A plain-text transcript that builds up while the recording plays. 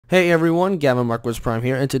Hey everyone, Gavin Marquis Prime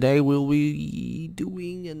here, and today we'll be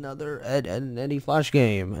doing another Ed and Eddy Flash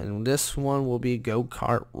game, and this one will be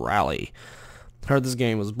Go-Kart Rally. Heard this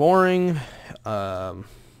game was boring, so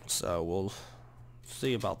we'll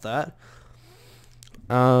see about that.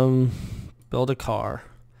 Build a car.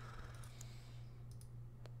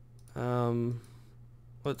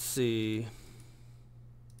 Let's see.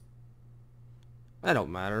 That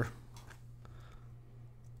don't matter.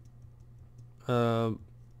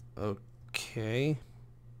 Okay.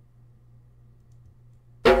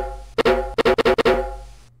 Oh,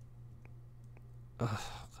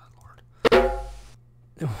 God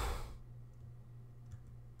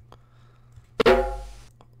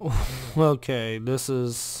Lord. Okay, this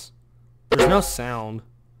is... There's no sound.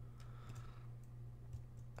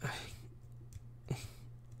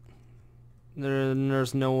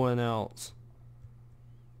 There's no one else.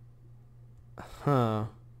 Huh.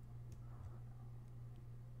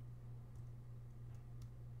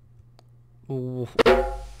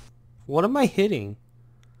 What am I hitting?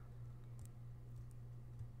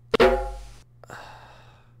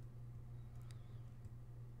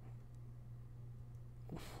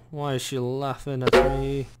 Why is she laughing at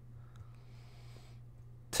me?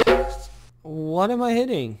 What am I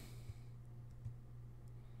hitting?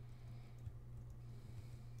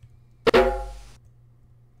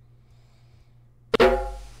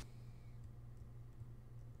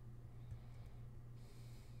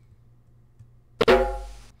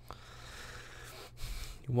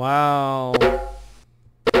 Wow.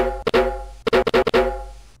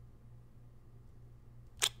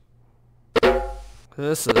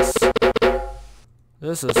 This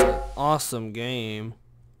is an awesome game.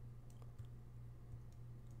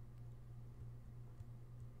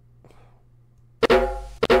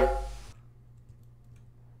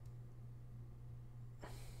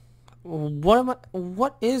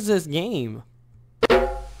 What is this game?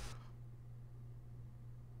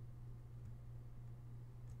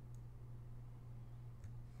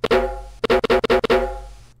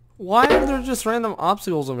 Why are there just random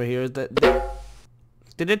obstacles over here?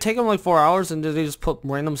 Did it take them like 4 hours and did they just put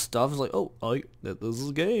random stuff? It's like, oh, this is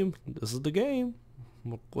the game. This is the game.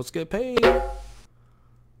 Let's get paid.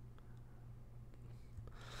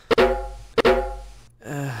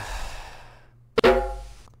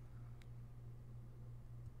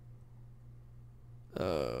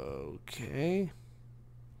 Okay.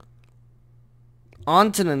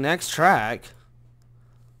 On to the next track.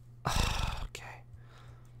 Okay.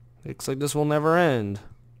 Looks like this will never end.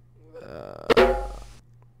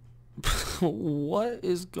 What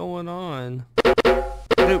is going on?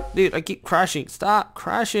 Dude, I keep crashing. Stop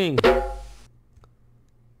crashing.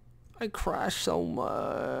 I crash so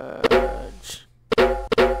much.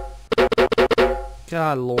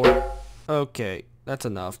 God Lord. Okay, that's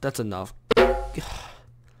enough. That's enough.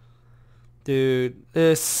 Dude,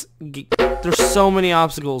 there's so many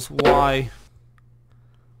obstacles. Why?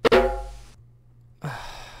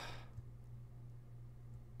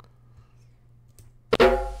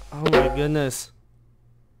 Oh my goodness.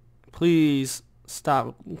 Please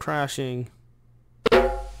stop crashing.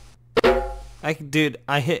 Dude,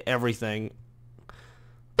 I hit everything.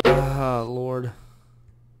 Ah, Lord.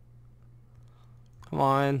 Come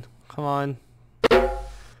on. Come on.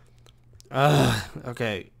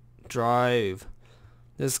 Okay. Drive.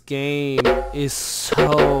 This game is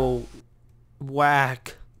so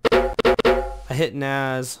whack. I hit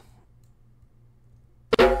Naz.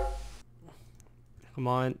 Come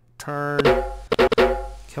on, turn.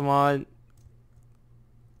 Come on.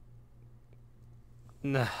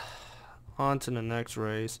 Nah. On to the next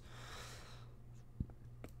race.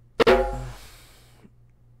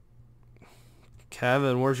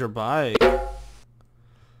 Kevin, where's your bike?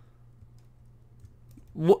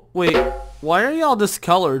 Wait, why are y'all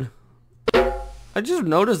discolored? I just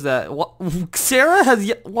noticed that. Sarah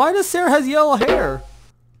has. Why does Sarah has yellow hair?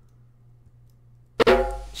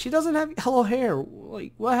 She doesn't have yellow hair.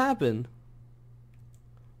 Like, what happened?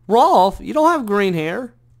 Rolf, you don't have green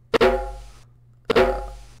hair.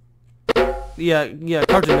 Yeah,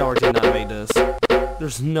 Cartoon Network did not make this.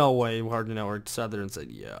 There's no way Cartoon Network sat there and said,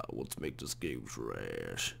 yeah, let's make this game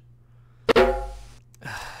trash.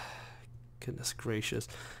 Goodness gracious.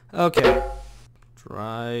 Okay.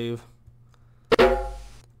 Drive.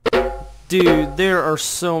 Dude, there are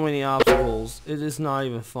so many obstacles. It is not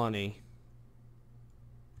even funny.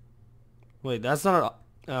 Wait, that's not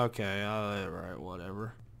a... Okay, alright,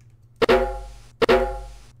 whatever.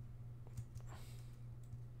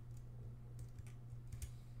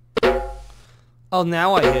 Oh,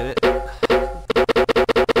 now I hit it.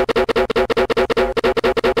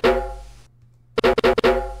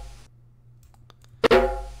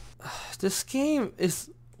 This game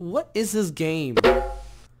is... What is this game?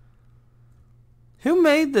 Who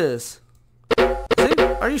made this?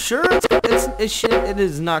 Are you sure? It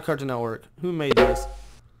is not Cartoon Network. Who made this?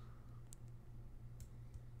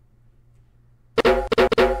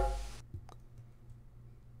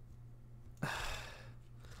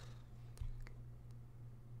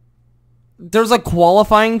 There's a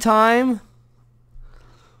qualifying time?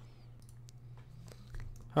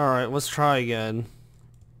 Alright, let's try again.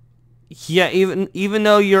 Yeah, even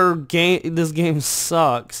though this game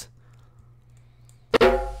sucks.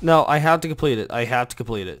 No, I have to complete it. I have to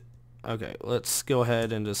complete it. Okay, let's go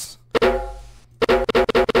ahead and just...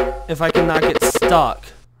 If I cannot get stuck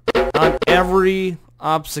on every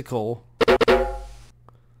obstacle...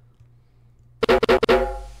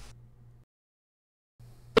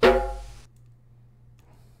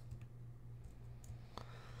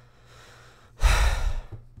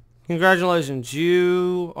 Congratulations,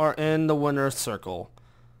 you are in the winner's circle.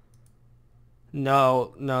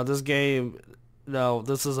 No, this game... No,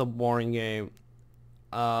 this is a boring game.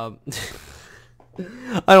 I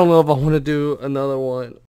don't know if I want to do another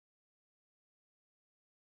one.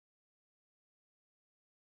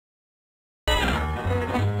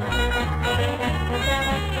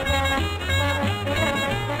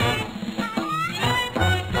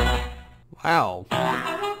 Wow.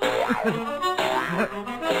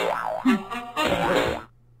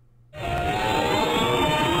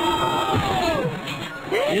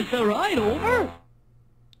 Is the ride over?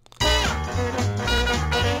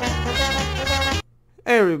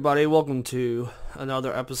 Hey everybody, welcome to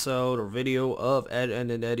another episode or video of Ed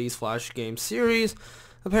and Eddy's Flash Game series,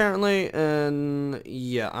 apparently, and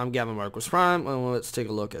yeah, I'm Gavin Marquis Prime, and let's take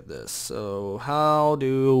a look at this. So, how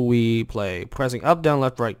do we play? Pressing up, down,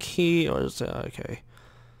 left, right key, or is that, okay.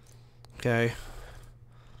 Okay.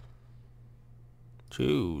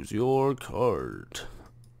 Choose your card.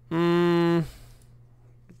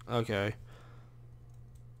 Okay.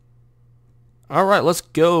 Alright, let's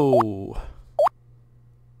go.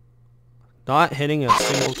 Not hitting a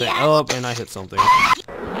single thing. Oh, and I hit something. Okay,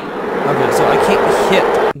 so I can't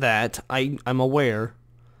hit that. I'm aware.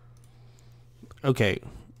 Okay.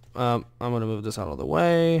 I'm gonna move this out of the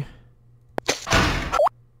way.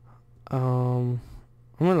 I'm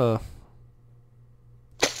gonna...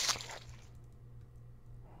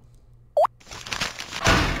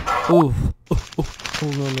 Ooh.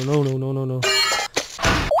 Oh, no.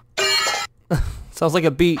 Sounds like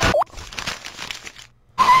a beat.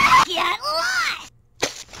 Get lost!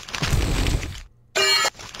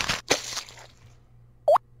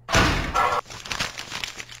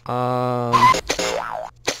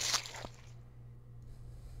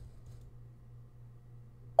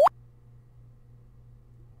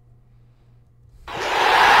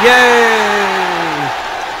 Yay!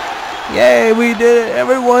 Yay, we did it!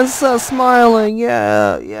 Everyone's smiling.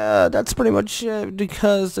 Yeah, that's pretty much it,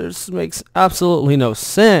 because this makes absolutely no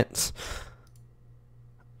sense.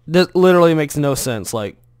 This literally makes no sense.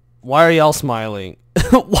 Like, why are y'all smiling?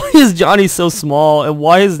 Why is Johnny so small, and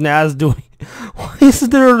why is Naz doing... Why is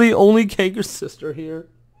there the only Kanker sister here?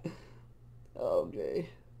 Okay.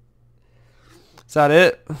 Is that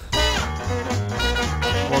it? Well,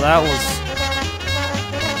 that was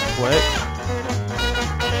quick.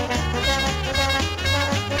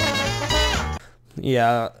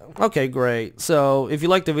 Yeah, okay, great. So, if you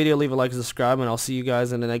liked the video, leave a like and subscribe, and I'll see you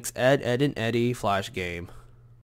guys in the next Ed and Eddy Flash game.